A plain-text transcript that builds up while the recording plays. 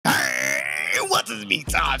What's up, me,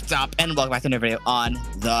 Top, and welcome back to another video on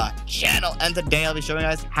the channel. And today I'll be showing you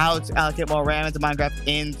guys how to allocate more RAM into Minecraft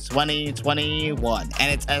in 2021.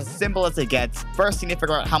 And it's as simple as it gets. First, you need to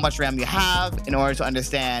figure out how much RAM you have in order to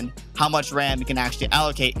understand how much RAM you can actually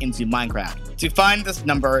allocate into Minecraft. To find this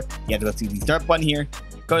number, you have to go to the start button here,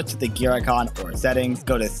 go to the gear icon or settings,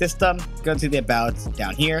 go to system, go to the about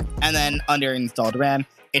down here, and then under installed RAM,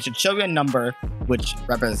 it should show you a number which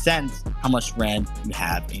represents how much RAM you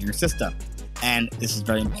have in your system. And this is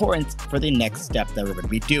very important for the next step that we're going to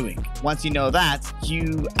be doing. Once you know that,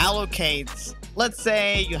 you allocate, let's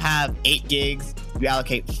say you have 8 gigs, you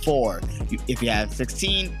allocate 4. If you have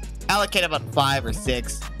 16, allocate about 5 or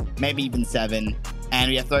 6, maybe even 7. And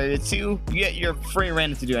we have 32, you get your free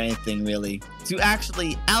RAM to do anything really. To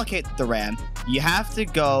actually allocate the RAM, you have to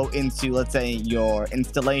go into, let's say, your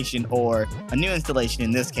installation or a new installation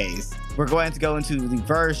in this case. We're going to go into the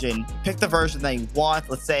version, pick the version that you want.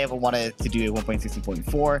 Let's say if I wanted to do a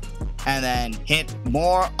 1.16.4, and then hit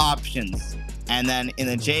more options. And then in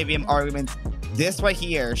the JVM arguments, this right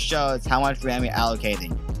here shows how much RAM you're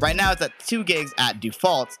allocating. Right now it's at 2 gigs at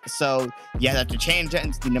default, so you have to change it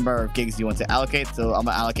into the number of gigs you want to allocate. So I'm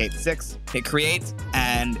gonna allocate 6. Hit create,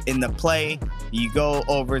 and in the play, you go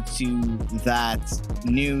over to that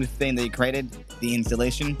new thing that you created, the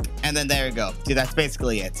installation, and then there you go. See, that's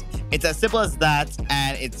basically it. It's as simple as that,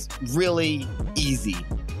 and it's really easy.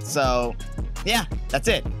 So yeah, that's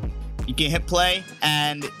it. You can hit play,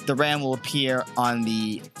 and the RAM will appear on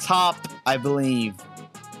the top, I believe,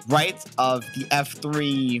 right of the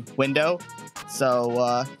F3 window.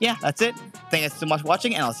 So, yeah, that's it. Thank you so much for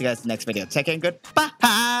watching, and I'll see you guys in the next video. Take care and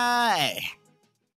goodbye!